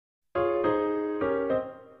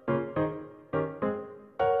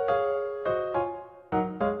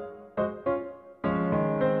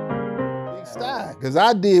Style, because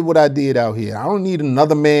I did what I did out here. I don't need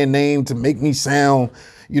another man's name to make me sound,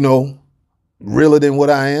 realer than what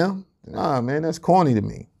I am. Nah, man, that's corny to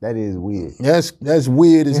me. That is weird. That's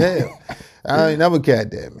weird as hell. I ain't never got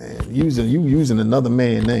that, man. You using another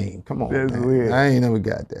man's name. Come on, that's man. Weird. I ain't never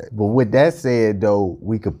got that. But with that said, though,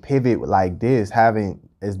 we could pivot like this,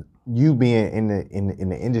 as you being in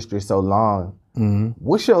the industry so long. Mm-hmm.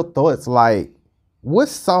 What's your thoughts like?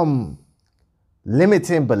 What's some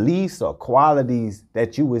limiting beliefs or qualities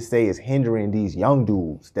that you would say is hindering these young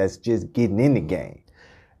dudes that's just getting in the game?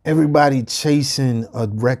 Everybody chasing a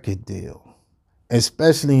record deal,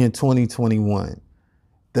 especially in 2021.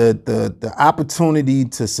 The opportunity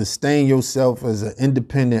to sustain yourself as an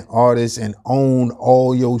independent artist and own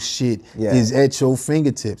all your shit is at your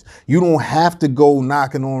fingertips. You don't have to go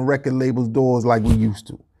knocking on record labels' doors like we used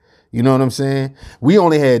to. You know what I'm saying? We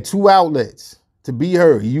only had 2 outlets to be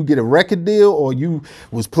heard. You get a record deal, or you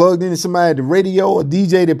was plugged into somebody at the radio, or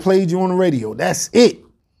DJ that played you on the radio. That's it.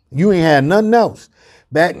 You ain't had nothing else.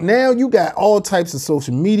 Back now, you got all types of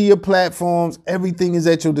social media platforms. Everything is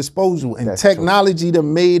at your disposal. And that's technology that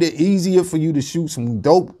made it easier for you to shoot some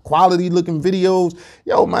dope, quality looking videos.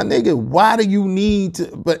 Yo, my nigga, why do you need to?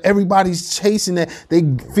 But everybody's chasing that. They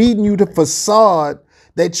feeding you the facade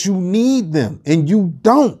that you need them, and you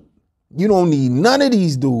don't. You don't need none of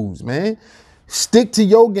these dudes, man. Stick to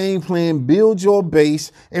your game plan, build your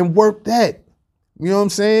base, and work that. You know what I'm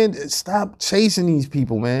saying? Stop chasing these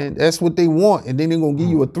people, man. That's what they want. And then they're going to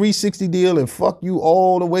give you a 360 deal and fuck you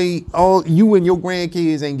all the way. You and your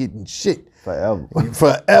grandkids ain't getting shit. Forever.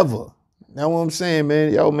 Forever. That's what I'm saying,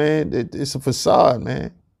 man. Yo, man, it's a facade,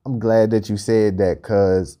 man. I'm glad that you said that,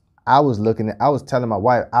 because I was telling my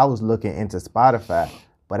wife, I was looking into Spotify,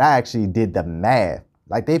 but I actually did the math.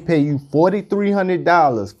 Like, they pay you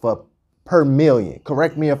 $4,300 per million.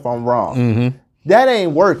 Correct me if I'm wrong. Mm-hmm. That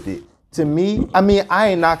ain't worth it. To me, I mean, I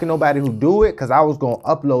ain't knocking nobody who do it, because I was going to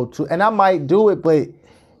upload to, and I might do it, but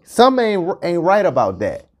something ain't right about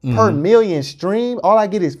that. Mm-hmm. Per million stream, all I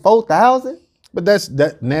get is 4,000. But that's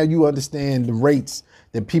that. Now you understand the rates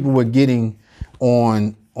that people were getting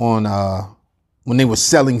on when they were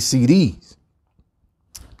selling CDs.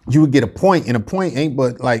 You would get a point, and a point ain't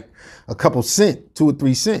but like a couple cent, 2 or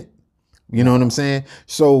 3 cents. You know what I'm saying?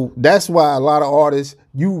 So that's why a lot of artists,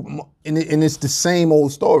 and it's the same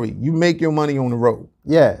old story. You make your money on the road.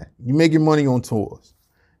 Yeah. You make your money on tours,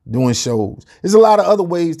 doing shows. There's a lot of other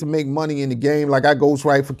ways to make money in the game, like I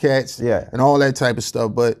ghostwrite for cats and all that type of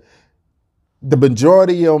stuff. But the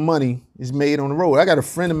majority of your money is made on the road. I got a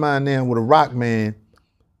friend of mine now with a rock band,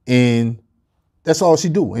 and that's all she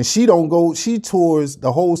do. And she tours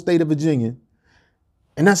the whole state of Virginia,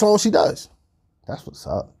 and that's all she does. That's what's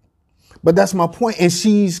up. But that's my point. And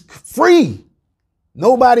she's free.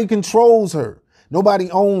 Nobody controls her.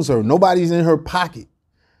 Nobody owns her. Nobody's in her pocket.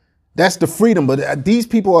 That's the freedom. But these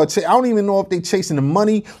people I don't even know if they chasing the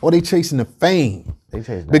money or they chasing the fame. They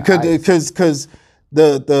chasing because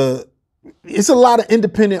it's a lot of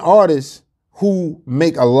independent artists who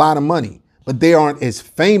make a lot of money, but they aren't as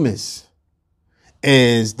famous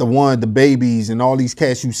as the Babies and all these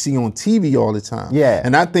cats you see on TV all the time. Yeah.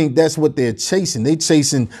 And I think that's what they're chasing. They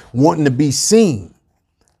chasing wanting to be seen.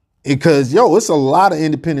 Because, it's a lot of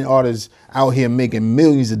independent artists out here making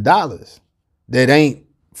millions of dollars that ain't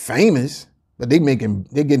famous, but they're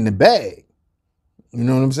getting the bag. You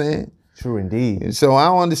know what I'm saying? True indeed. And so I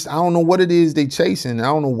don't know what it is they chasing. I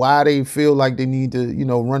don't know why they feel like they need to,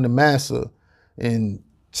 run the massa and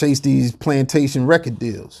chase these plantation record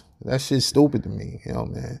deals. That shit's stupid to me,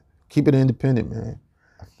 man. Keep it independent, man.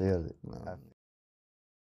 I feel it.